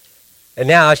And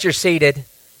now, as you're seated,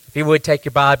 if you would take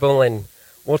your Bible and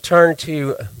we'll turn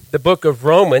to the book of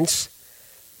Romans,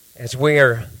 as we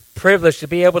are privileged to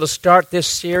be able to start this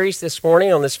series this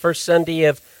morning on this first Sunday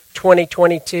of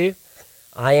 2022.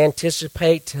 I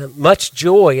anticipate much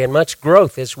joy and much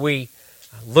growth as we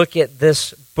look at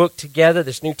this book together,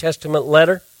 this New Testament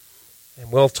letter.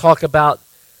 And we'll talk about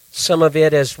some of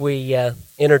it as we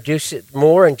introduce it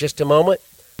more in just a moment.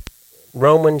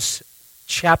 Romans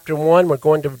chapter 1, we're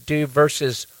going to do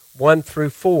verses 1 through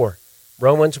 4.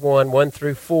 Romans 1, 1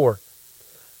 through 4.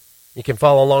 You can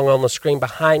follow along on the screen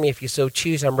behind me if you so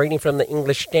choose. I'm reading from the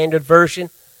English Standard Version.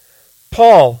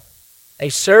 Paul, a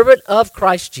servant of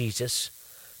Christ Jesus,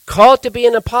 called to be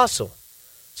an apostle,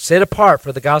 set apart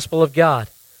for the gospel of God,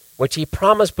 which he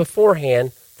promised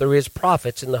beforehand through his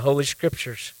prophets in the Holy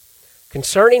Scriptures,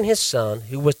 concerning his Son,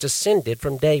 who was descended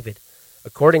from David,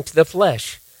 according to the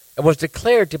flesh, and was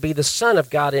declared to be the Son of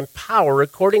God in power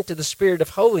according to the Spirit of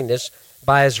holiness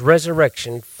by his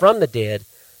resurrection from the dead,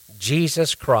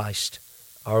 Jesus Christ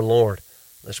our Lord.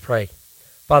 Let's pray.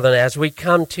 Father, as we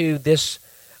come to this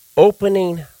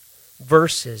opening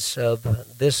verses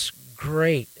of this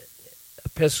great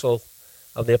epistle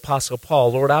of the Apostle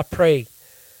Paul, Lord, I pray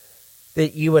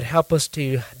that you would help us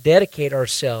to dedicate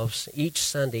ourselves each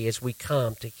Sunday as we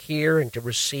come to hear and to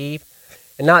receive,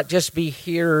 and not just be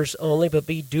hearers only, but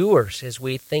be doers as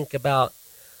we think about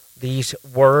these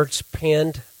words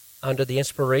penned under the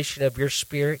inspiration of your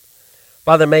Spirit.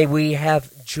 Father, may we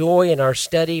have joy in our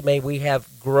study. May we have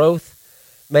growth.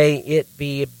 May it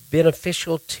be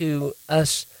beneficial to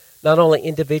us, not only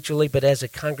individually, but as a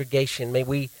congregation. May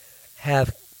we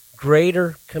have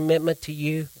greater commitment to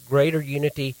you, greater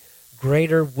unity,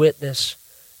 greater witness,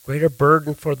 greater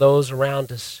burden for those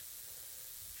around us.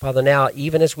 Father, now,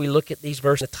 even as we look at these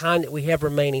verses, the time that we have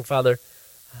remaining, Father,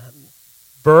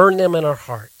 burn them in our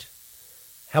heart.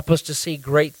 Help us to see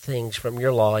great things from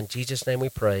your law. In Jesus' name we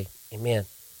pray. Amen.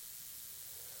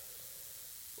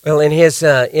 Well, in his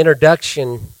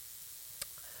introduction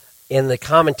in the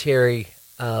commentary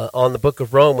on the book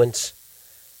of Romans,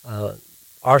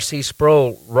 R.C.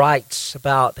 Sproul writes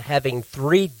about having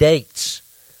 3 dates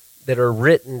that are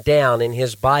written down in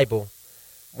his Bible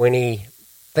when he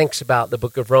thinks about the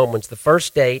book of Romans. The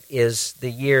first date is the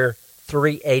year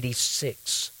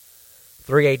 386.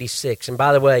 386. And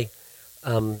by the way,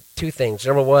 2 things.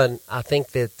 Number one, I think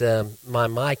that my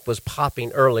mic was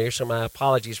popping earlier, so my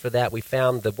apologies for that. We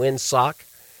found the windsock,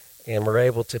 and we're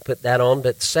able to put that on.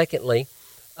 But secondly,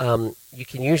 you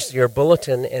can use your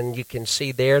bulletin, and you can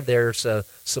see there's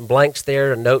some blanks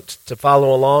there, notes to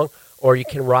follow along, or you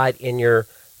can write in your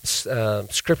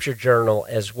scripture journal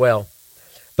as well.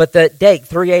 But the date,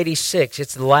 386,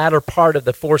 it's the latter part of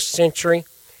the 4th century,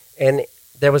 and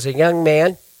there was a young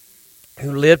man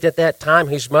who lived at that time,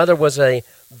 whose mother was a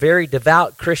very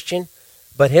devout Christian,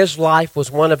 but his life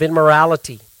was one of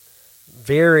immorality,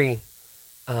 very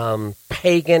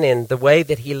pagan in the way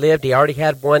that he lived. He already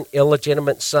had one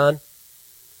illegitimate son.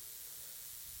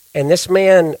 And this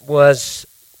man was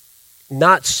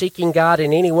not seeking God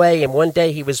in any way, and one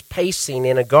day he was pacing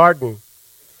in a garden.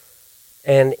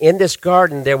 And in this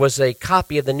garden, there was a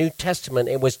copy of the New Testament.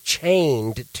 It was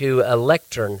chained to a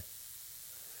lectern.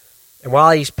 And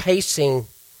while he's pacing,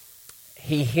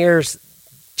 he hears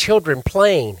children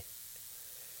playing.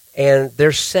 And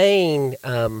they're saying,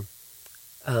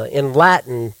 in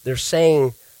Latin, they're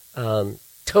saying,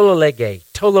 tololege,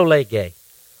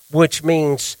 which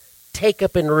means take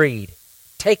up and read.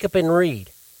 Take up and read.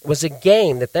 It was a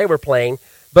game that they were playing,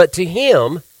 but to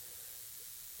him,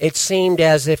 it seemed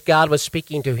as if God was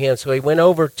speaking to him. So he went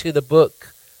over to the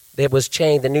book that was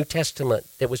chained, the New Testament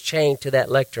that was chained to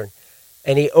that lectern.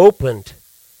 And he opened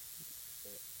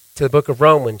to the book of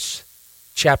Romans,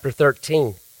 chapter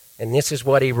 13. And this is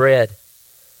what he read.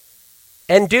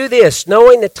 And do this,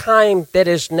 knowing the time that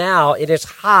is now, it is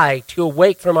high to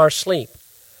awake from our sleep.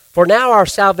 For now our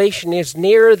salvation is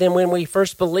nearer than when we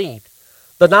first believed.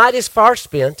 The night is far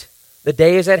spent, the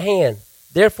day is at hand.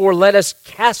 Therefore, let us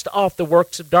cast off the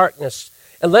works of darkness,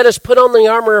 and let us put on the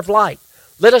armor of light.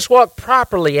 Let us walk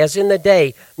properly as in the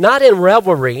day, not in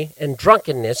revelry and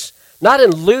drunkenness, not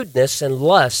in lewdness and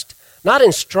lust, not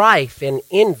in strife and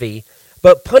envy,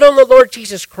 but put on the Lord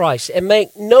Jesus Christ, and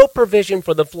make no provision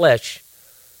for the flesh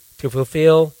to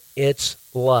fulfill its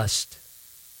lust.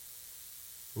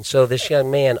 And so this young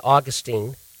man,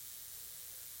 Augustine,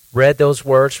 read those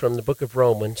words from the book of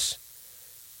Romans,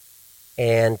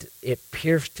 and it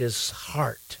pierced his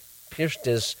heart, pierced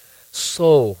his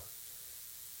soul,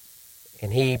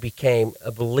 and he became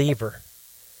a believer.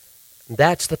 And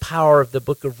that's the power of the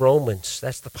book of Romans.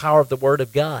 That's the power of the Word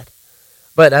of God.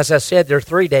 But as I said, there are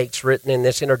 3 dates written in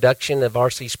this introduction of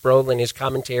R.C. Sproul in his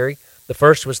commentary. The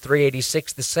first was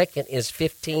 386. The second is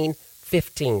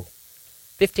 1515.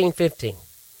 1515.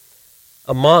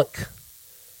 A monk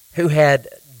who had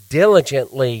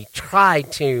diligently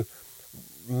tried to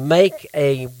make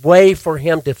a way for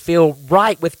him to feel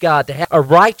right with God, to have a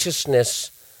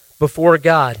righteousness before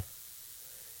God.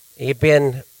 He had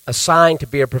been assigned to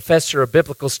be a professor of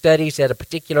biblical studies at a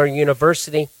particular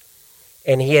university,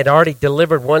 and he had already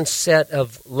delivered one set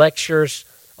of lectures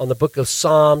on the book of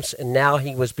Psalms, and now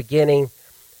he was beginning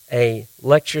a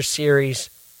lecture series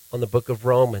on the book of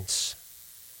Romans.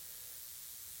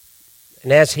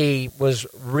 And as he was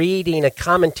reading a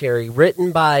commentary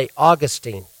written by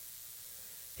Augustine,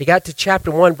 he got to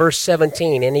chapter 1, verse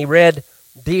 17, and he read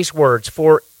these words,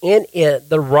 "For in it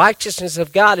the righteousness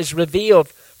of God is revealed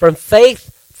from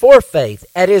faith for faith,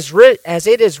 as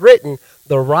it is written,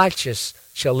 the righteous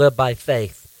shall live by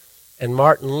faith." And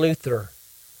Martin Luther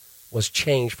was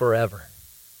changed forever.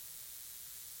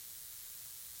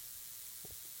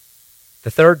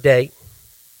 The third date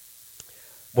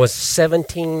was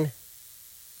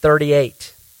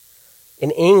 1738.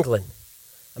 In England,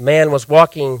 a man was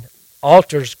walking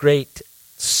Altar's great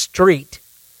street,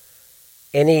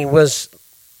 and he was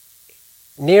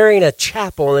nearing a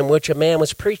chapel in which a man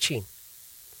was preaching.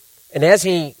 And as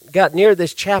he got near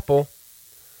this chapel,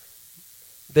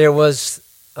 there was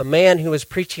a man who was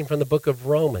preaching from the book of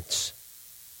Romans.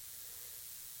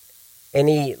 And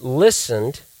he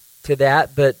listened to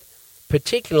that, but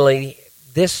particularly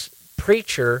this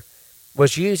preacher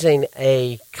was using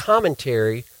a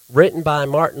commentary written by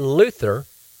Martin Luther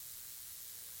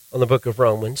on the book of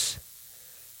Romans,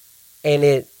 and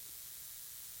it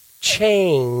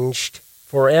changed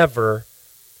forever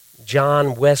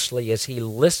John Wesley as he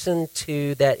listened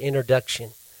to that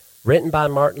introduction written by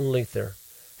Martin Luther,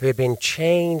 who had been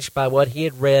changed by what he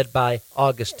had read by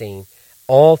Augustine.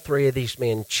 All 3 of these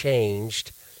men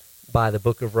changed by the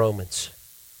book of Romans.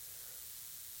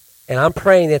 And I'm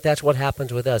praying that that's what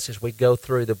happens with us as we go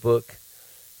through the book,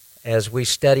 as we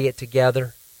study it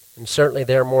together. And certainly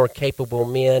there are more capable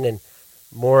men and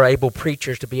more able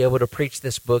preachers to be able to preach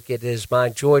this book. It is my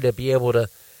joy to be able to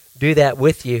do that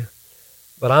with you.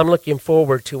 But I'm looking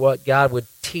forward to what God would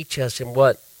teach us and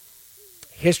what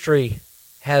history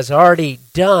has already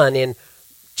done in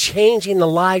changing the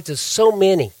lives of so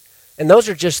many. And those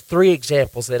are just 3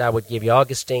 examples that I would give you.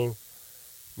 Augustine,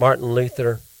 Martin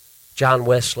Luther, John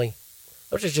Wesley.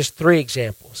 Those are just 3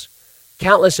 examples.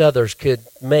 Countless others could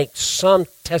make some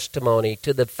testimony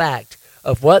to the fact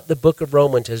of what the book of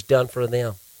Romans has done for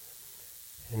them.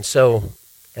 And so,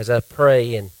 as I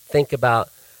pray and think about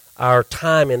our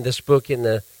time in this book in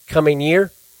the coming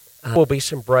year, there will be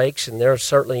some breaks, and there are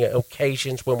certainly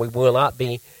occasions when we will not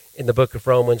be in the book of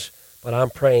Romans, but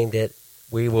I'm praying that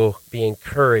we will be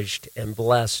encouraged and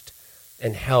blessed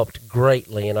and helped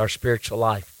greatly in our spiritual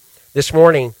life. This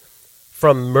morning,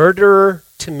 from murderer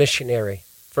to missionary.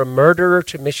 From murderer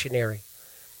to missionary.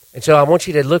 And so I want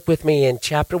you to look with me in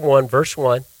chapter 1, verse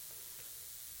 1.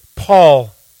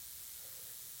 Paul,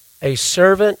 a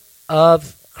servant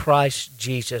of Christ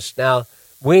Jesus. Now,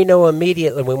 we know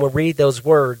immediately when we read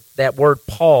that word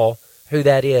Paul, who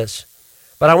that is.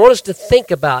 But I want us to think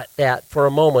about that for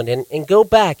a moment and go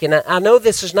back. And I know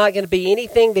this is not going to be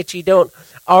anything that you don't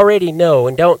already know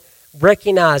and don't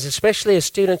recognize, especially as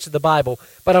students of the Bible.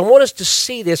 But I want us to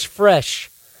see this fresh.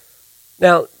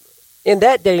 Now, in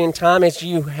that day and time, as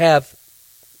you have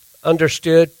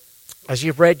understood, as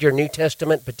you've read your New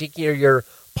Testament, particularly your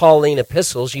Pauline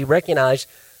epistles, you recognize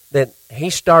that he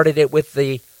started it with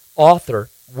the author.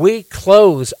 We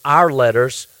close our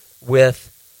letters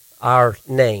with our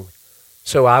name.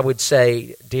 So I would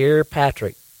say, Dear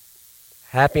Patrick,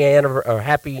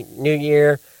 Happy New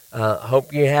Year.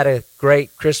 Hope you had a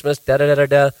great Christmas.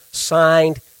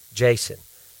 Signed, Jason.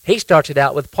 He started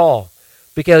out with Paul.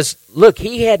 Because, look,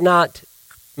 he had not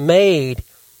made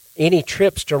any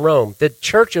trips to Rome. The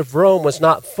church of Rome was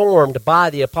not formed by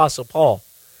the Apostle Paul.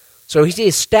 So he's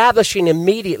establishing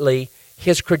immediately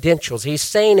his credentials. He's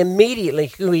saying immediately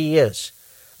who he is.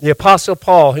 The Apostle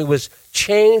Paul, who was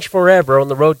changed forever on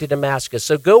the road to Damascus.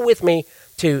 So go with me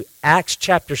to Acts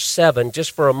chapter 7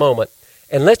 just for a moment.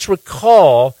 And let's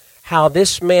recall how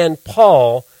this man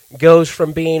Paul goes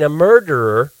from being a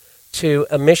murderer to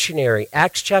a missionary.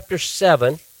 Acts chapter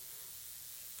 7.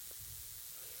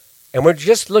 And we'll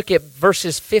just look at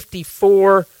verses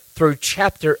 54 through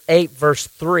chapter 8, verse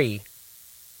 3.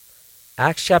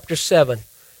 Acts chapter 7.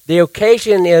 The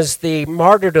occasion is the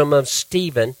martyrdom of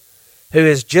Stephen, who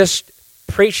has just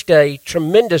preached a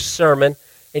tremendous sermon,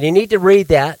 and you need to read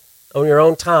that on your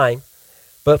own time.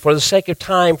 But for the sake of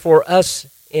time for us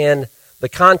in the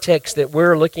context that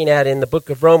we're looking at in the book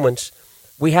of Romans,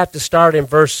 we have to start in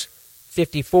verse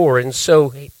 54. And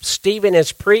so Stephen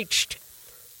has preached,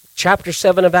 chapter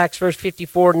 7 of Acts, verse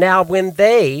 54. Now when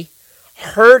they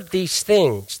heard these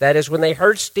things, that is, when they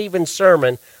heard Stephen's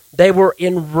sermon, they were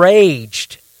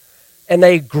enraged, and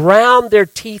they ground their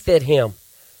teeth at him.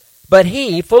 But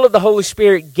he, full of the Holy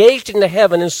Spirit, gazed into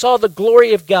heaven and saw the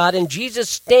glory of God and Jesus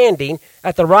standing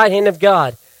at the right hand of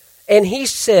God. And he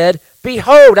said,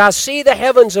 Behold, I see the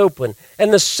heavens open,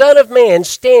 and the Son of Man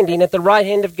standing at the right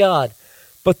hand of God.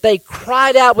 But they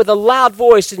cried out with a loud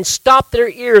voice and stopped their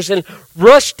ears and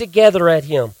rushed together at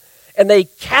him. And they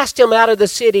cast him out of the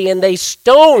city, and they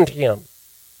stoned him.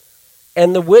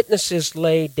 And the witnesses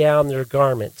laid down their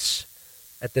garments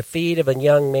at the feet of a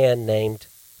young man named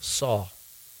Saul.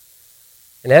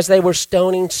 And as they were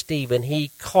stoning Stephen,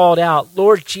 he called out,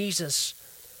 Lord Jesus,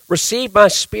 receive my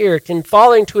spirit. And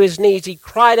falling to his knees, he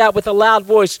cried out with a loud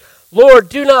voice, Lord,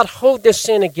 do not hold this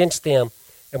sin against them.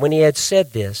 And when he had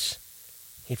said this,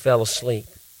 he fell asleep.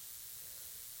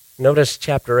 Notice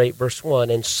chapter 8, verse 1.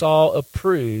 And Saul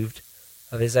approved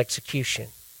of his execution.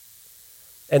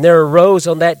 And there arose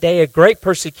on that day a great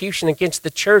persecution against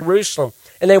the church of Jerusalem.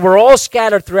 And they were all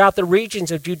scattered throughout the regions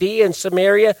of Judea and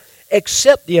Samaria,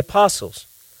 except the apostles.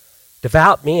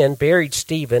 Devout men buried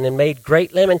Stephen and made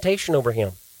great lamentation over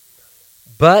him.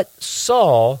 But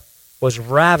Saul was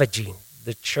ravaging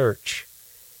the church,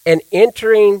 and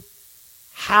entering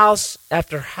house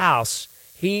after house,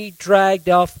 he dragged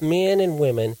off men and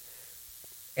women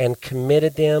and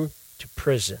committed them to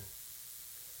prison.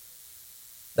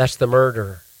 That's the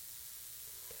murderer.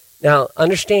 Now,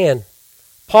 understand,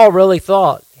 Paul really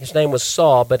thought his name was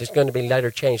Saul, but it's going to be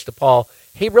later changed to Paul.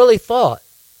 He really thought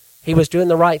he was doing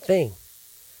the right thing.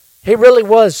 He really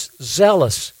was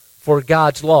zealous for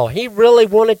God's law. He really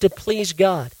wanted to please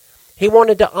God. He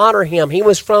wanted to honor him. He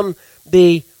was from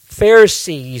the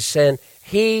Pharisees, and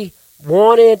he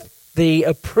wanted the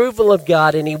approval of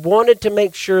God, and he wanted to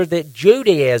make sure that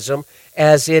Judaism,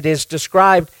 as it is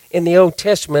described in the Old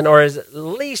Testament, or at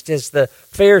least as the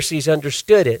Pharisees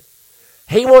understood it,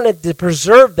 he wanted to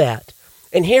preserve that.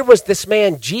 And here was this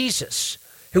man, Jesus,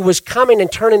 who was coming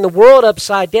and turning the world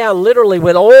upside down, literally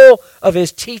with all of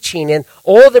his teaching and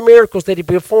all the miracles that he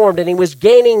performed. And he was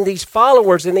gaining these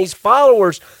followers, and these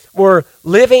followers were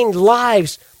living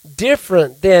lives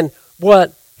different than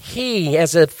what he,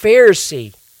 as a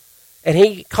Pharisee, and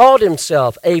he called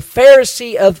himself a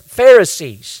Pharisee of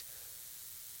Pharisees.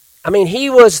 I mean, he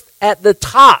was at the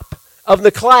top of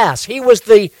the class. He was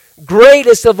the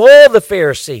greatest of all the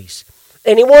Pharisees.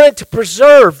 And he wanted to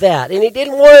preserve that, and he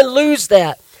didn't want to lose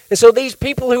that. And so these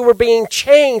people who were being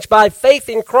changed by faith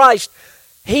in Christ,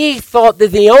 he thought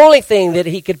that the only thing that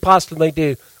he could possibly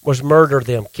do was murder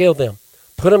them, kill them,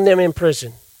 put them in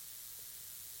prison.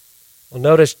 Well,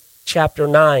 notice chapter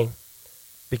 9,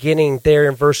 beginning there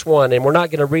in verse 1. And we're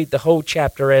not going to read the whole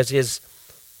chapter as is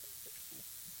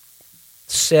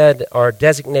said or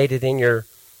designated in your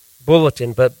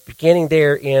bulletin, but beginning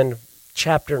there in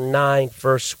chapter 9,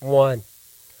 verse 1.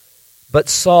 But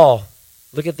Saul,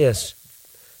 look at this,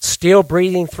 still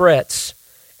breathing threats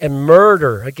and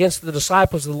murder against the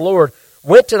disciples of the Lord,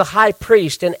 went to the high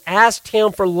priest and asked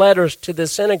him for letters to the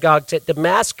synagogues at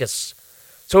Damascus.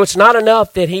 So it's not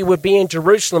enough that he would be in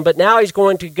Jerusalem, but now he's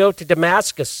going to go to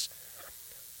Damascus,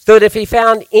 so that if he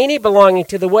found any belonging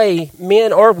to the way,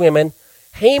 men or women,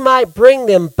 he might bring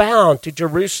them bound to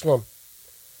Jerusalem.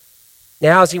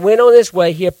 Now as he went on his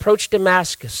way, he approached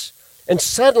Damascus, and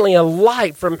suddenly a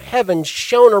light from heaven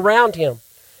shone around him.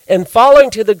 And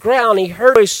falling to the ground, he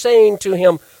heard a voice saying to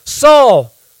him,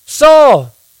 Saul,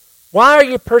 Saul, why are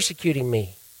you persecuting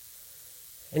me?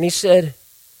 And he said,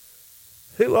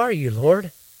 Who are you,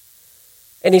 Lord?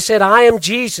 And he said, I am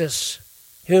Jesus,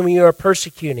 whom you are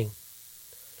persecuting.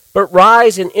 But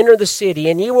rise and enter the city,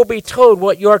 and you will be told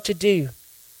what you are to do.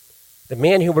 The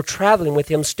men who were traveling with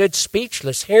him stood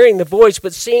speechless, hearing the voice,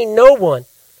 but seeing no one.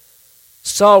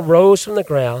 Saul rose from the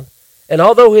ground, and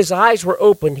although his eyes were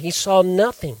opened, he saw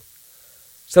nothing.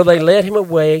 So they led him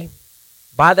away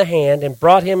by the hand and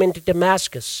brought him into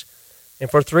Damascus.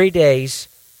 And for 3 days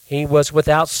he was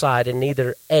without sight and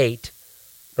neither ate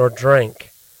nor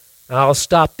drank. Now I'll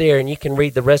stop there, and you can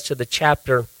read the rest of the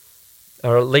chapter,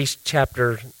 or at least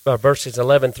verses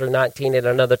 11 through 19 at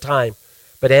another time.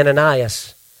 But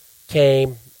Ananias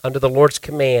came under the Lord's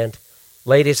command,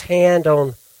 laid his hand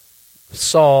on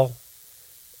Saul,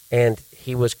 and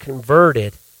he was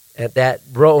converted on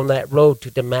that road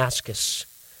to Damascus.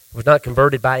 He was not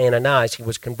converted by Ananias. He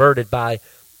was converted by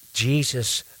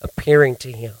Jesus appearing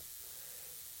to him.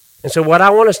 And so what I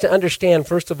want us to understand,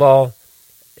 first of all,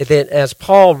 that as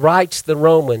Paul writes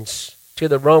to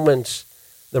the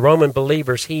Roman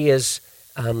believers, he is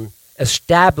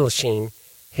establishing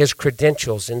his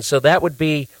credentials. And so that would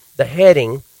be the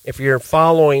heading, if you're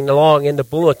following along in the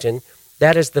bulletin,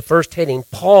 that is the first heading.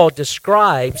 Paul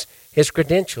describes his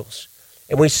credentials.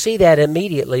 And we see that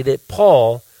immediately, that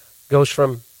Paul goes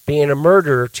from being a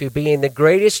murderer to being the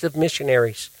greatest of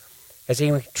missionaries as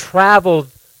he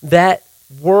traveled that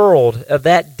world of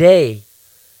that day,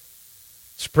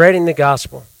 spreading the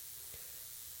gospel.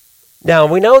 Now,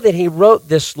 we know that he wrote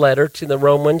this letter to the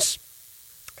Romans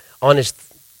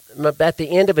at the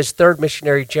end of his third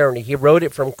missionary journey. He wrote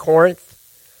it from Corinth.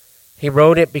 He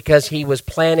wrote it because he was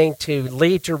planning to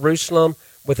leave Jerusalem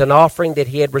with an offering that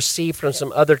he had received from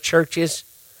some other churches,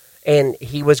 and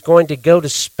he was going to go to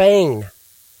Spain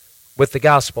with the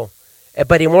gospel.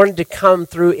 But he wanted to come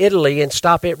through Italy and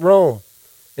stop at Rome.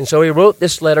 And so he wrote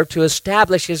this letter to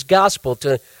establish his gospel,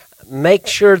 to make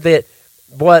sure that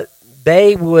what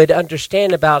they would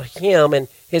understand about him and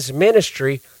his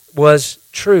ministry was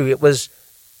true. It was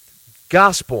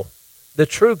gospel, the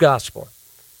true gospel.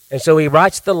 And so he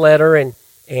writes the letter, and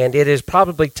it is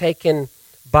probably taken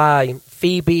by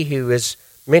Phoebe, who is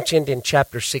mentioned in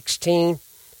chapter 16,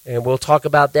 and we'll talk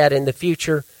about that in the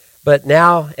future. But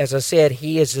now, as I said,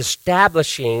 he is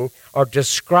establishing or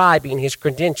describing his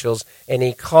credentials, and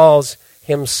he calls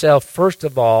himself, first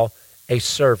of all, a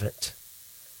servant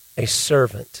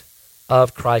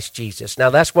of Christ Jesus. Now,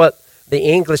 that's what the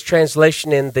English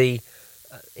translation in the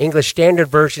English Standard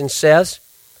Version says.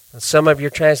 Some of your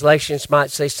translations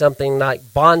might say something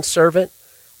like bondservant,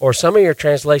 or some of your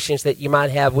translations that you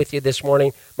might have with you this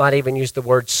morning might even use the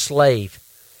word slave.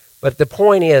 But the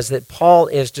point is that Paul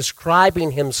is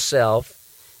describing himself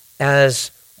as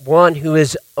one who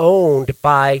is owned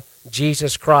by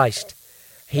Jesus Christ.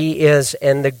 He is,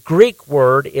 and the Greek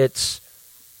word, it's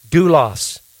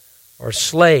doulos, or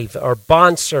slave, or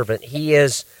bondservant. He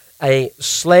is a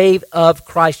slave of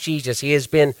Christ Jesus. He has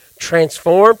been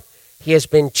transformed. He has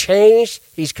been changed.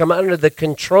 He's come under the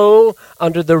control,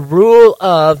 under the rule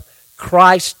of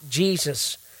Christ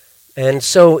Jesus. And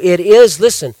so it is,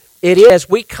 listen, it is, as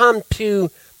we come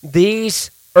to these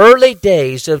early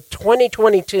days of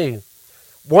 2022,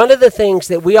 one of the things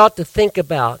that we ought to think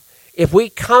about, if we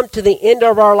come to the end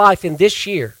of our life in this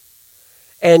year,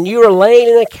 and you are laying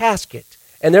in a casket,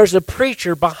 and there's a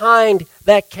preacher behind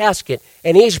that casket,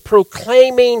 and he's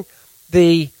proclaiming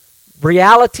the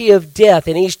reality of death,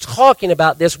 and he's talking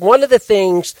about this, one of the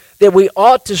things that we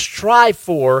ought to strive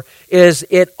for is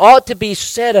it ought to be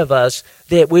said of us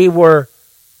that we were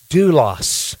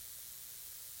doulos,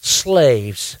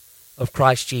 slaves of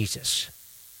Christ Jesus.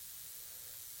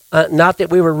 Not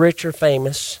that we were rich or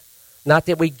famous, not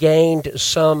that we gained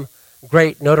some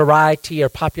great notoriety or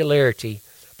popularity,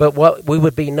 but what we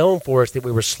would be known for is that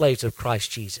we were slaves of Christ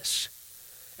Jesus.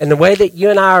 And the way that you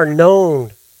and I are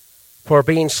known for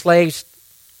being slaves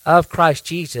of Christ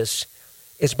Jesus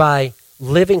is by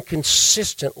living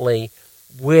consistently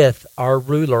with our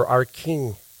ruler, our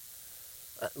King.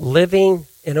 Living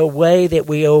in a way that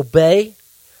we obey,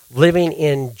 living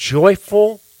in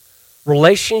joyful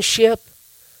relationship.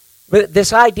 But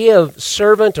this idea of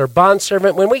servant or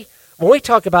bondservant, when we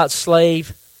talk about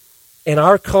slave in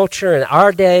our culture, in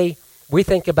our day, we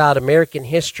think about American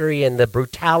history and the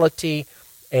brutality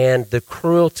and the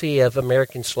cruelty of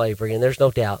American slavery, and there's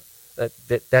no doubt that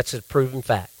that's a proven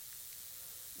fact.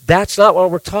 That's not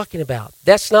what we're talking about.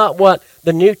 That's not what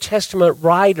the New Testament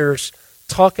writers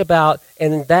talk about,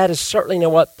 and that is certainly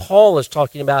not what Paul is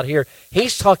talking about here.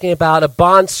 He's talking about a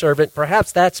bondservant.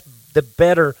 Perhaps that's the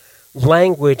better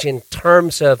language in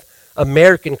terms of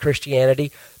American Christianity,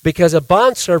 because a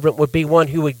bondservant would be one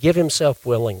who would give himself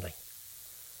willingly.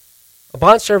 A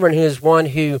bondservant who is one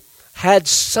who had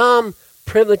some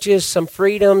privileges, some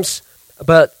freedoms,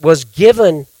 but was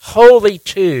given wholly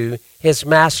to his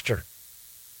master.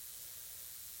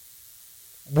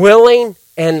 Willing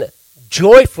and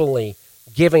joyfully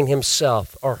giving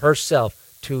himself or herself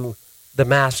to the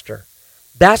master.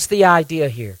 That's the idea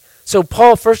here. So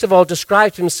Paul, first of all,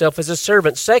 describes himself as a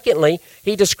servant. Secondly,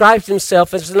 he describes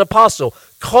himself as an apostle,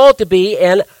 called to be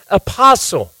an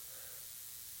apostle.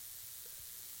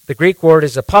 The Greek word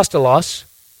is apostolos.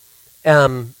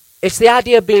 It's the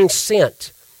idea of being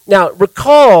sent. Now,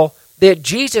 recall that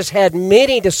Jesus had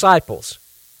many disciples.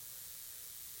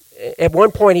 At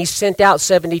one point, he sent out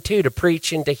 72 to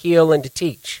preach and to heal and to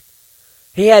teach.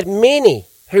 He had many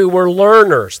who were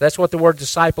learners. That's what the word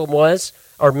disciple was,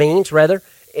 or means, rather.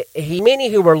 Many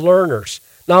who were learners.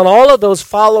 Not all of those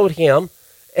followed him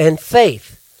in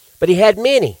faith, but he had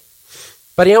many.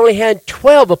 But he only had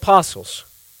 12 apostles.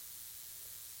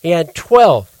 He had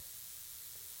 12.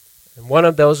 And one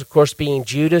of those, of course, being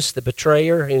Judas, the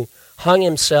betrayer, who hung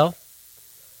himself.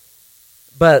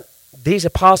 But these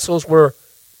apostles were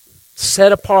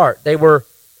set apart. They were,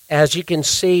 as you can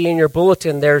see in your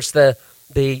bulletin, there's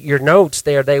your notes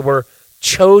there. They were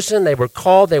chosen, they were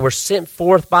called, they were sent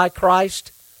forth by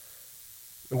Christ.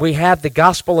 We have the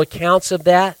gospel accounts of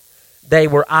that. They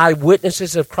were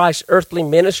eyewitnesses of Christ's earthly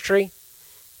ministry.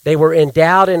 They were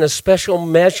endowed in a special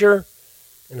measure,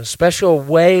 in a special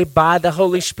way by the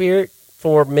Holy Spirit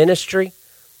for ministry.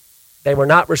 They were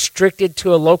not restricted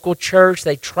to a local church.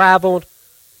 They traveled,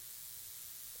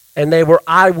 and they were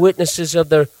eyewitnesses of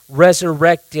the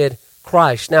resurrected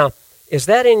Christ. Now, is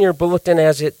that in your bulletin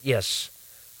as it? Yes.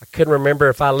 I couldn't remember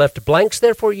if I left blanks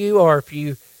there for you or if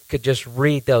you could just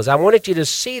read those. I wanted you to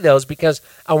see those because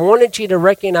I wanted you to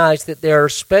recognize that there are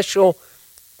special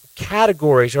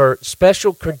categories or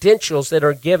special credentials that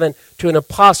are given to an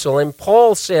apostle. And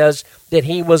Paul says that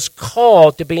he was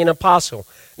called to be an apostle.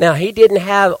 Now, he didn't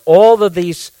have all of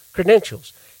these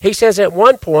credentials. He says at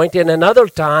one point, in another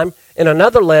time, in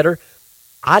another letter,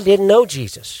 I didn't know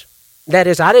Jesus. That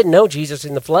is, I didn't know Jesus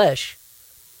in the flesh.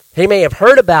 He may have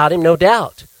heard about him, no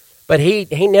doubt, but he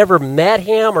never met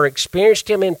him or experienced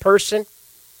him in person.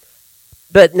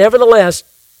 But nevertheless,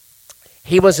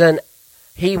 he was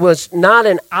not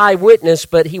an eyewitness,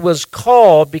 but he was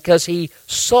called because he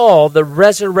saw the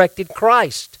resurrected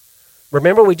Christ.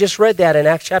 Remember, we just read that in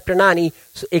Acts chapter 9. He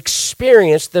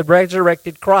experienced the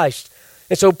resurrected Christ.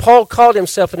 And so Paul called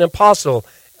himself an apostle.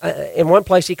 In one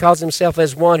place, he calls himself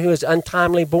as one who is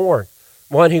untimely born,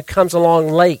 one who comes along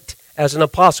late as an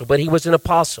apostle. But he was an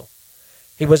apostle.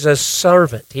 He was a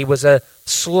servant. He was a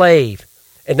slave.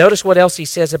 And notice what else he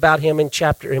says about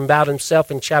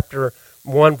himself in chapter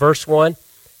 1, verse 1.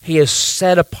 He is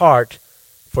set apart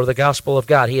for the gospel of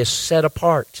God. He is set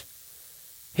apart.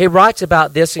 He writes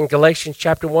about this in Galatians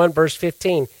chapter 1, verse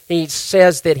 15. He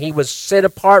says that he was set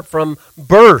apart from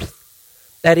birth,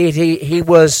 that he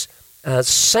was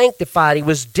sanctified, he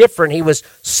was different, he was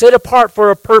set apart for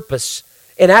a purpose.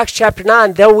 In Acts chapter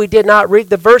 9, though we did not read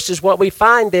the verses, what we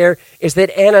find there is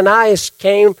that Ananias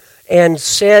came and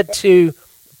said to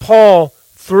Paul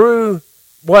through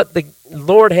what the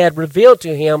Lord had revealed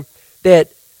to him that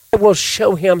I will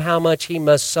show him how much he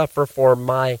must suffer for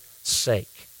my sake.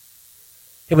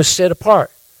 He was set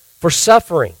apart for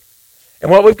suffering.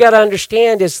 And what we've got to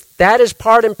understand is that is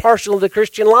part and parcel of the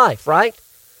Christian life, right?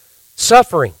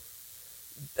 Suffering.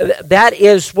 That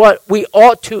is what we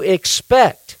ought to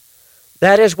expect.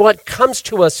 That is what comes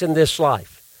to us in this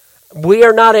life. We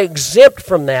are not exempt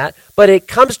from that, but it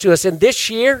comes to us. And this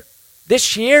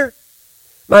year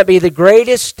might be the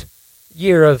greatest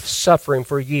year of suffering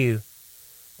for you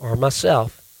or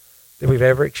myself that we've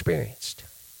ever experienced.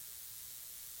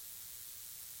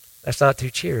 That's not too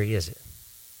cheery, is it?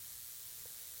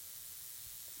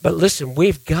 But listen,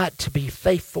 we've got to be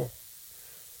faithful.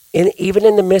 Even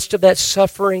in the midst of that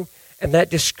suffering and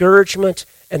that discouragement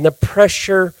and the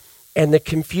pressure and the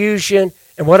confusion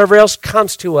and whatever else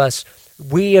comes to us,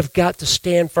 we have got to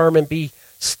stand firm and be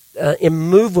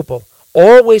immovable,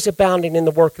 always abounding in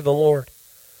the work of the Lord,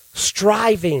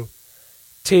 striving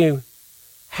to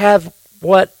have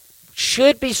what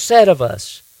should be said of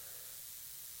us.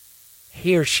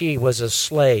 He or she was a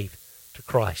slave to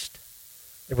Christ.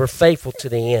 They were faithful to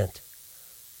the end.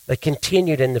 They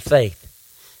continued in the faith.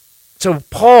 So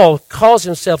Paul calls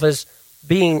himself as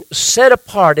being set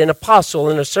apart, an apostle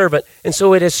and a servant. And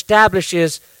so it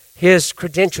establishes his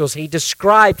credentials. He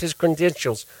describes his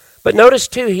credentials. But notice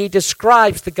too, he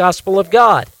describes the gospel of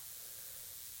God.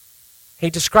 He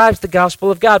describes the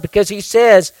gospel of God because he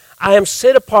says, I am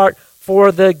set apart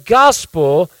for the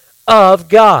gospel of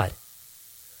God.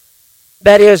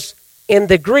 That is, in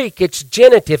the Greek, it's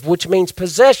genitive, which means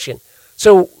possession.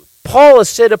 So Paul is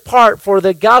set apart for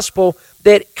the gospel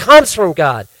that comes from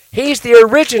God. He's the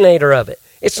originator of it.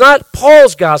 It's not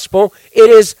Paul's gospel, it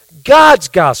is God's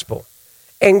gospel.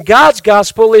 And God's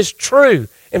gospel is true.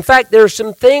 In fact, there are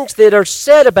some things that are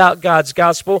said about God's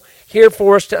gospel here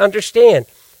for us to understand.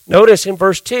 Notice in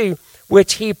verse 2,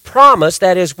 which he promised,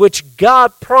 that is, which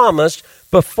God promised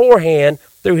beforehand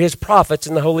through his prophets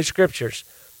in the Holy Scriptures.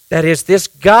 That is, this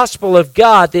gospel of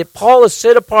God that Paul is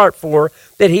set apart for,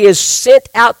 that he is sent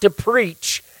out to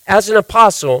preach as an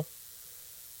apostle,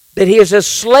 that he is a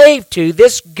slave to,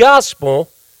 this gospel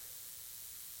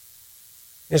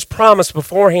is promised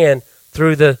beforehand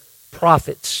through the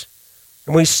prophets.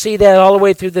 And we see that all the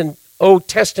way through the Old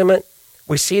Testament.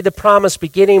 We see the promise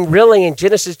beginning really in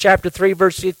Genesis chapter 3,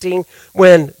 verse 15,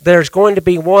 when there's going to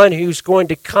be one who's going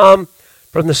to come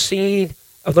from the seed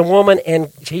of the woman,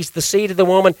 and he's the seed of the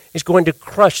woman, is going to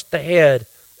crush the head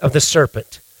of the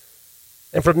serpent.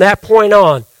 And from that point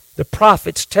on, the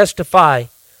prophets testify,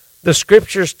 the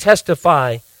scriptures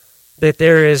testify that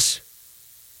there is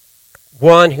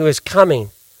one who is coming,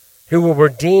 who will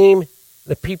redeem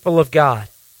the people of God.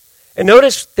 And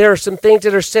notice there are some things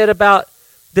that are said about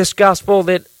this gospel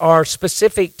that are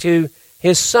specific to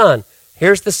his son.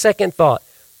 Here's the second thought,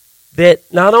 that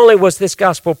not only was this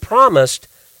gospel promised,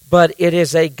 but it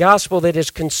is a gospel that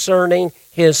is concerning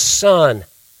his son.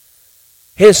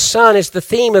 His son is the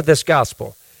theme of this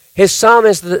gospel. His son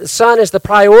is the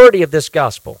priority of this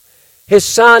gospel. His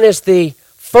son is the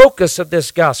focus of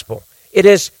this gospel. It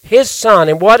is his son.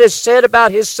 And what is said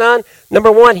about his son?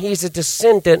 Number one, he's a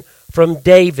descendant from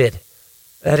David.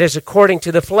 That is according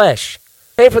to the flesh.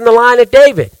 Came from the line of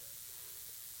David,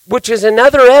 which is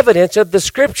another evidence of the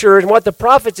scripture and what the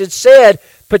prophets had said,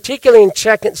 particularly in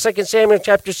 2 Samuel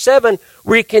chapter 7,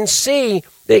 where you can see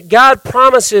that God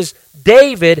promises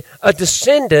David a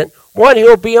descendant, one who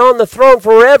will be on the throne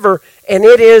forever, and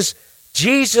it is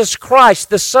Jesus Christ,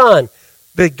 the Son,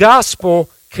 the gospel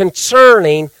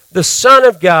concerning the Son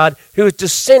of God who is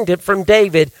descended from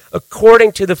David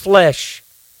according to the flesh.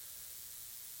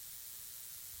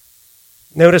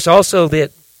 Notice also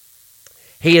that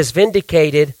he is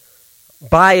vindicated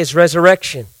by his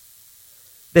resurrection.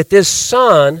 That this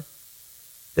Son,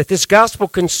 that this gospel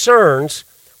concerns,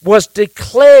 was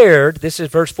declared, this is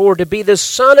verse 4, to be the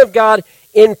Son of God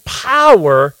in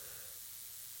power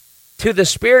to the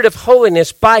Spirit of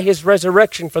holiness by his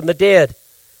resurrection from the dead.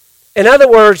 In other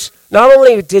words, not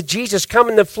only did Jesus come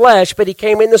in the flesh, but he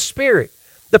came in the Spirit.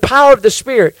 The power of the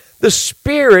Spirit. The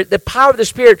Spirit, the power of the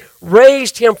Spirit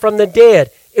raised him from the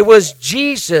dead. It was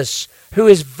Jesus who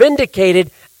is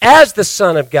vindicated as the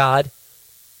Son of God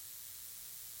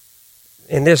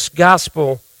in this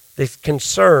gospel that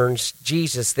concerns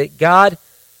Jesus, that God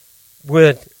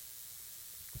would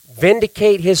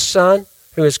vindicate his Son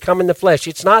who has come in the flesh.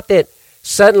 It's not that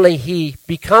suddenly he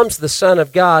becomes the Son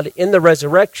of God in the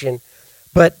resurrection,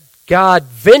 but God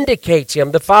vindicates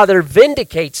him. The Father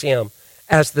vindicates him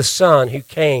as the Son who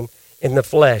came in the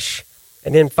flesh.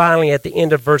 And then finally at the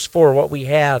end of verse 4, what we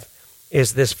have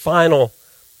is this final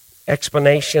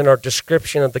explanation or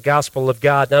description of the gospel of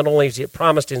God. Not only is it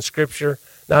promised in Scripture,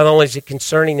 not only is it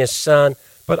concerning his Son,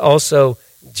 but also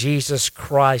Jesus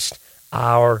Christ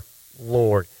our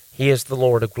Lord. He is the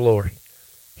Lord of glory.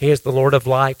 He is the Lord of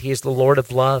light. He is the Lord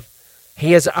of love.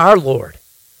 He is our Lord.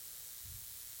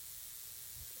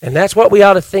 And that's what we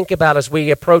ought to think about as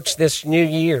we approach this new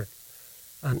year.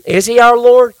 Is he our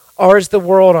Lord, or is the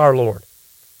world our Lord?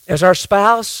 Is our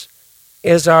spouse?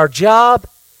 Is our job?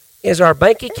 Is our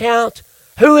bank account?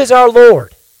 Who is our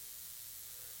Lord?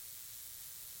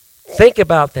 Think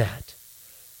about that.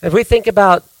 If we think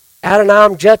about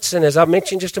Adoniram Judson, as I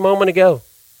mentioned just a moment ago,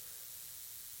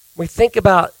 we think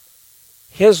about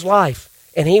his life,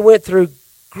 and he went through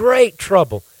great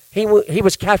trouble. He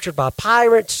was captured by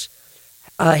pirates.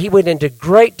 He went into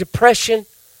great depression.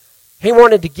 He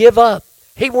wanted to give up.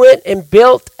 He went and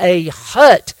built a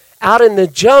hut out in the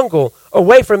jungle,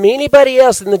 away from anybody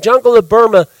else in the jungle of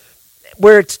Burma,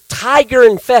 where it's tiger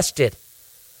infested,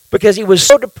 because he was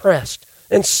so depressed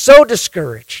and so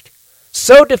discouraged,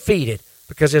 so defeated,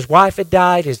 because his wife had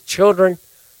died, his children.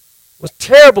 It was a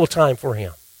terrible time for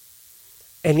him.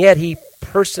 And yet he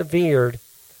persevered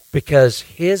because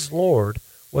his Lord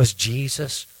was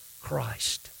Jesus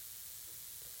Christ.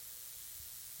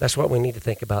 That's what we need to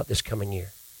think about this coming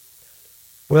year.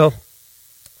 Well,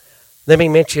 let me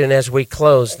mention as we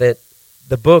close that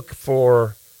the book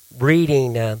for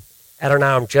reading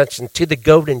Adoniram Judson, To the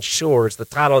Golden Shore, is the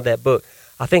title of that book.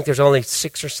 I think there's only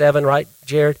 6 or 7, right,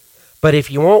 Jared? But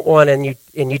if you want one and you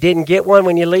didn't get one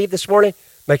when you leave this morning,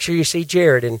 make sure you see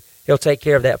Jared and he'll take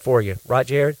care of that for you. Right,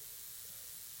 Jared?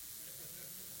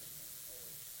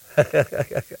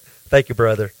 Thank you,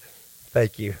 brother.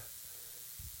 Thank you.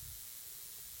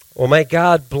 Well, may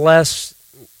God bless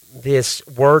this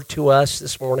word to us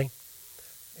this morning.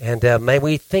 And may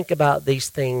we think about these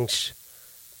things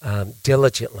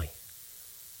diligently.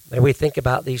 May we think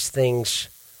about these things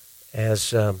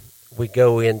as we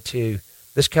go into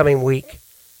this coming week,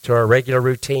 to our regular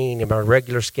routine and our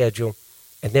regular schedule,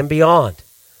 and then beyond.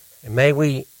 And may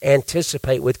we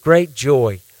anticipate with great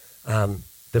joy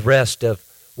the rest of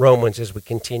Romans as we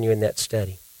continue in that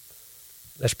study.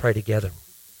 Let's pray together.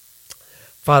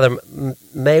 Father,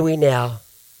 may we now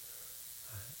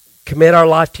commit our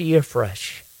life to you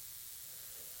afresh.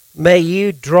 May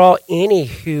you draw any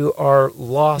who are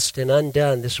lost and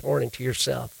undone this morning to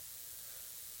yourself.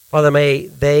 Father, may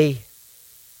they,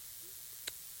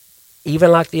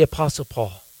 even like the Apostle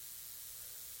Paul,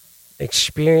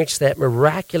 experience that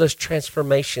miraculous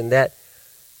transformation, that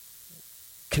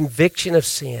conviction of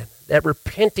sin, that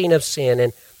repenting of sin,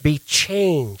 and be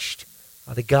changed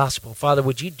by the gospel. Father,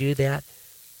 would you do that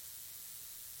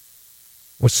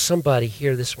with somebody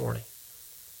here this morning?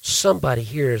 Somebody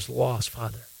here is lost,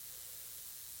 Father.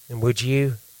 And would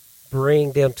you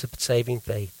bring them to saving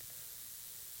faith?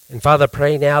 And Father, I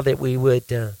pray now that we would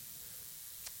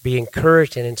be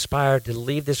encouraged and inspired to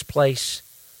leave this place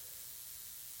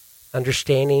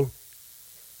understanding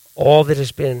all that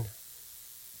has been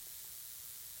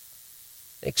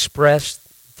expressed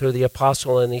through the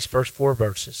apostle in these first 4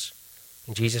 verses.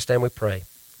 In Jesus' name we pray.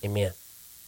 Amen.